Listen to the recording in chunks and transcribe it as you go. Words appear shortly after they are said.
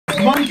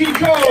Monkey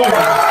Code!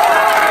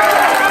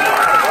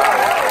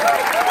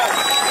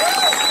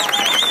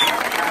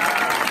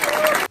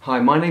 Hi,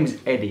 my name's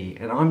Eddie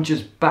and I'm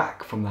just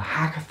back from the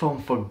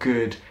Hackathon for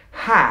Good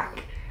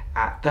hack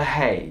at The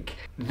Hague.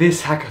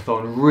 This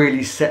hackathon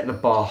really set the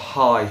bar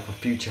high for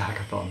future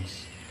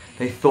hackathons.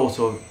 They thought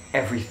of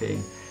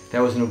everything.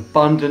 There was an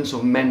abundance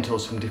of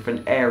mentors from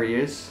different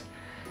areas,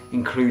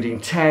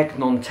 including tech,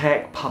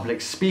 non-tech, public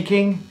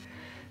speaking.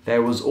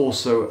 There was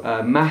also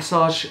a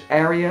massage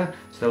area,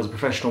 so there was a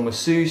professional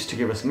masseuse to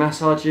give us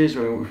massages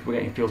when we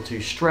didn't feel too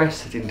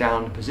stressed, sitting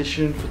down in a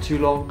position for too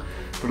long.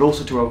 But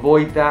also to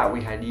avoid that,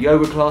 we had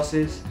yoga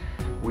classes,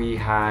 we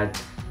had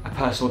a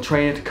personal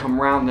trainer to come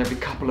around every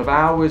couple of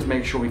hours,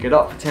 make sure we get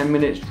up for 10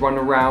 minutes, run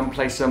around,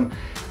 play some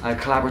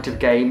collaborative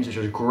games, which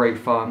was great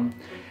fun.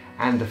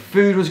 And the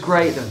food was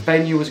great, the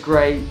venue was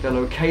great, the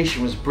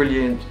location was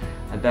brilliant.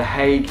 The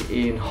Hague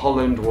in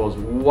Holland was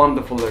a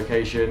wonderful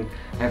location.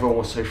 Everyone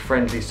was so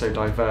friendly, so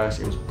diverse.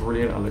 It was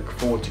brilliant. I look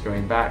forward to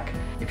going back.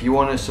 If you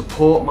want to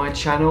support my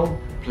channel,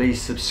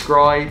 please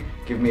subscribe,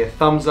 give me a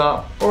thumbs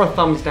up or a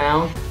thumbs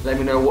down. Let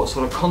me know what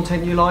sort of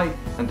content you like,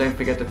 and don't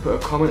forget to put a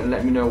comment and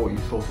let me know what you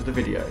thought of the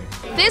video.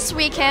 This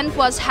weekend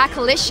was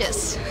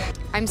Hackalicious.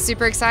 I'm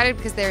super excited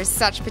because there is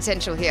such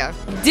potential here.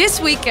 This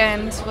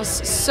weekend was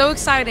so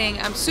exciting.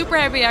 I'm super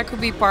happy I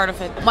could be part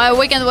of it. My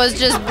weekend was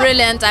just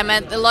brilliant. I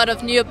met a lot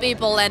of new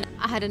people and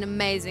I had an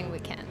amazing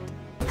weekend.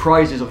 The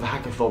prizes of the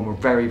hackathon were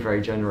very,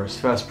 very generous.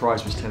 First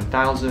prize was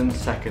 10,000,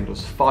 second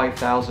was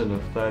 5,000,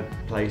 and third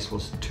place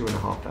was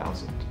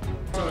 2,500.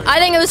 I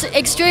think it was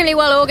extremely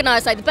well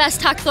organised, like the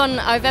best hackathon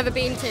I've ever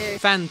been to.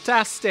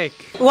 Fantastic.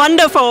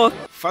 Wonderful.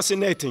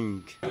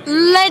 Fascinating.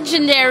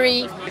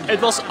 Legendary.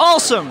 It was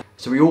awesome.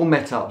 So we all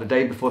met up the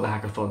day before the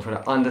hackathon trying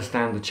to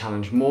understand the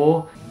challenge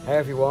more. Hey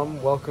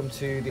everyone, welcome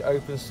to the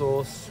open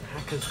source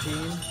hackers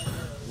team.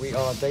 We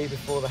are day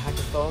before the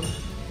hackathon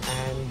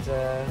and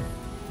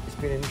it's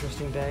been an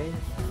interesting day.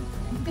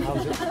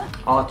 How's it?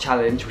 Our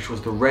challenge, which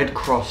was the Red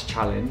Cross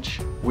challenge,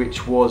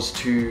 which was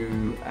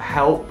to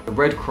help the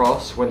Red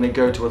Cross when they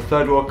go to a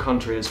third world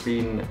country that's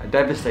been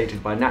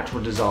devastated by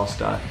natural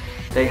disaster.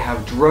 They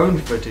have drone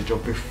footage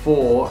of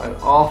before and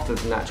after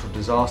the natural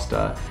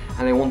disaster,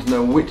 and they want to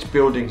know which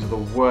buildings are the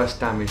worst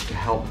damaged to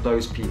help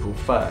those people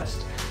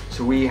first.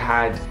 So we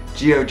had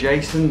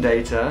GeoJSON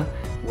data,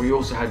 we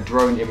also had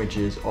drone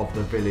images of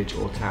the village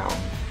or town.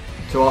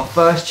 So our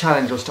first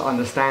challenge was to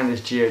understand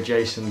this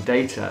GeoJSON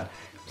data.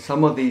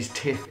 Some of these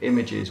TIFF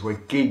images were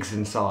gigs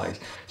in size,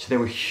 so they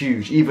were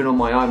huge. Even on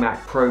my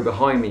iMac Pro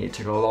behind me, it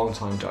took a long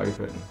time to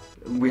open.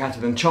 We had to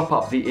then chop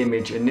up the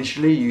image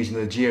initially using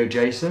the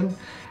GeoJSON,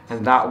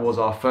 and that was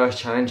our first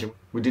challenge.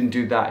 We didn't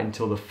do that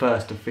until the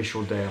first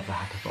official day of the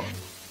hackathon.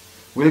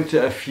 We looked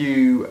at a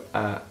few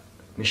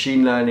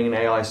machine learning and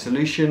AI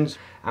solutions,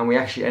 and we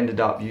actually ended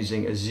up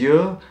using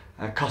Azure,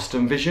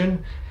 custom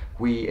vision.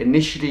 We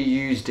initially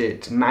used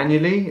it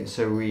manually,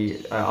 so we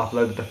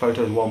uploaded the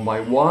photos one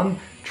by one,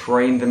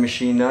 trained the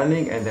machine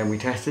learning, and then we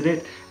tested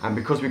it. And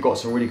because we got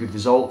some really good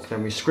results,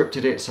 then we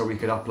scripted it so we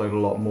could upload a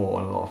lot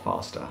more and a lot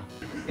faster.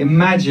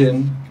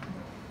 Imagine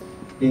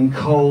being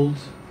cold,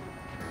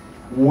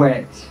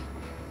 wet,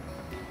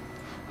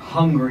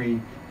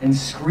 hungry, and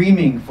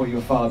screaming for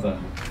your father.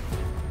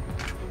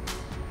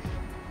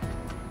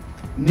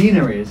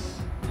 Nina is.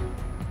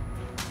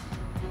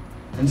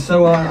 And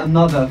so are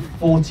another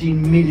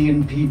 14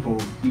 million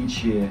people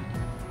each year.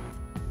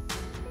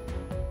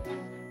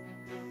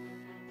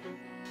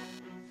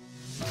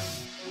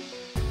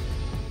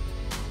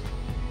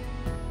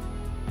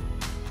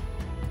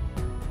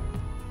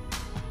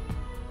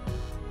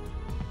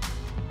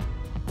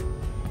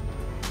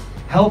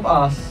 Help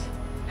us,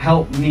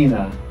 help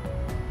Nina.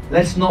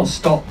 Let's not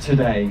stop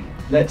today.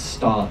 Let's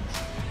start.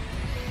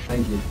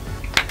 Thank you.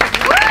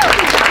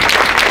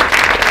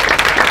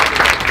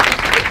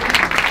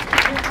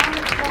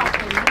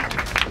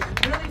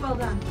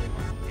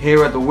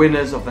 Here are the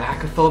winners of the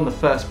hackathon. The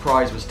first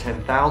prize was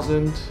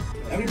 10,000.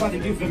 Everybody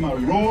give them a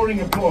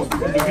roaring applause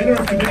because the winner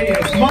of today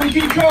is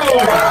Monkey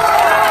Code!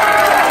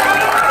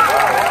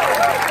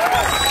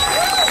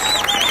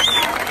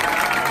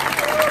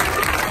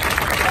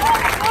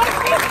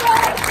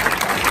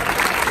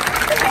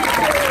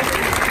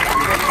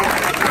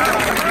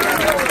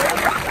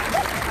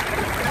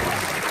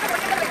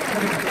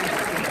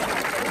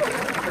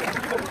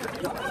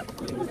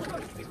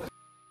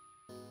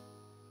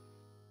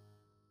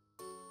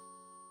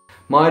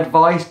 My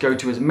advice, go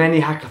to as many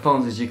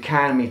hackathons as you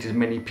can, meet as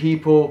many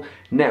people,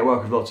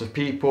 network with lots of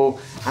people,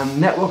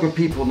 and network with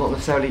people not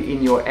necessarily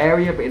in your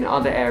area, but in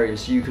other areas,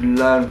 so you can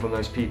learn from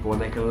those people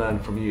and they can learn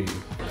from you.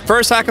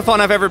 First hackathon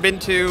I've ever been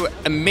to,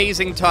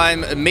 amazing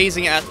time,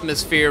 amazing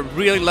atmosphere,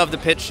 really love the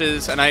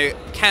pitches, and I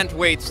can't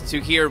wait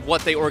to hear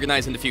what they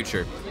organize in the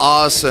future.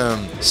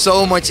 Awesome.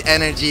 So much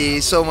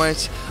energy, so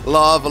much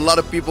love, a lot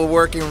of people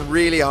working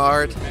really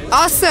hard.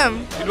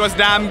 Awesome. It was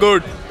damn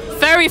good.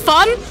 Very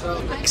fun.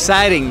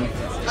 Exciting.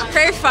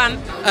 Very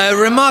fun.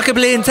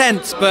 Remarkably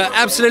intense, but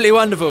absolutely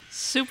wonderful.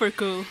 super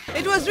cool.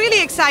 It was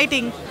really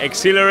exciting.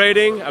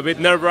 Exhilarating, a bit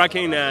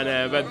nerve-wracking,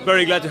 but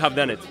very glad to have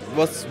done it. It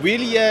was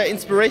really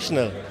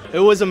inspirational. It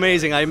was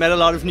amazing. I met a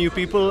lot of new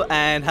people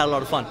and had a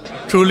lot of fun.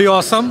 Truly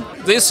awesome.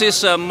 This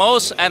is the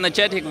most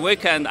energetic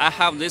weekend I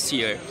have this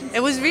year.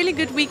 It was a really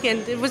good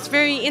weekend. It was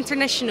very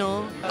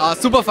international.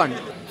 Super fun.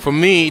 For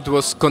me, it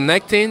was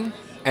connecting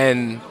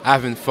and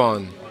having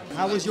fun.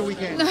 How was your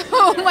weekend?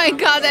 Oh my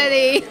god,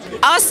 Eddie.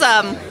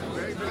 Awesome.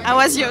 How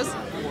was yours?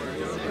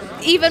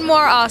 Even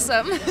more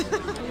awesome.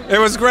 It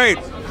was great.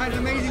 I had an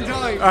amazing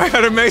time. I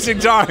had an amazing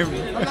time.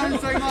 I learned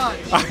so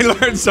much. I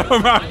learned so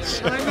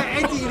much. And I met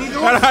Eddie and he's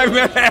And I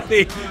met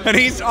Eddie and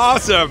he's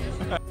awesome.